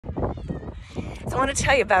So I want to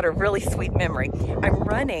tell you about a really sweet memory. I'm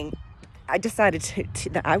running. I decided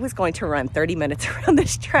that I was going to run 30 minutes around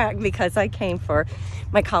this track because I came for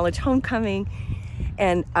my college homecoming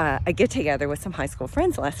and a get together with some high school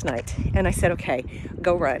friends last night. And I said, okay,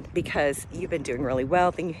 go run because you've been doing really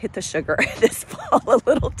well. Then you hit the sugar this fall a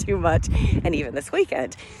little too much, and even this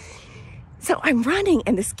weekend. So I'm running,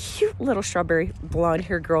 and this cute little strawberry blonde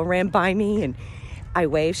haired girl ran by me, and I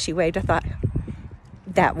waved, she waved. I thought,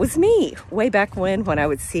 that was me way back when I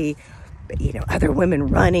would see, other women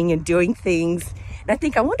running and doing things. And I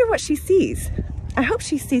think, I wonder what she sees. I hope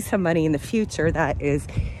she sees somebody in the future that is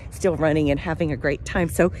still running and having a great time.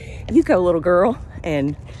 So you go, little girl,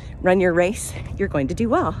 and run your race. You're going to do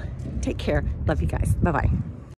well. Take care. Love you guys. Bye-bye.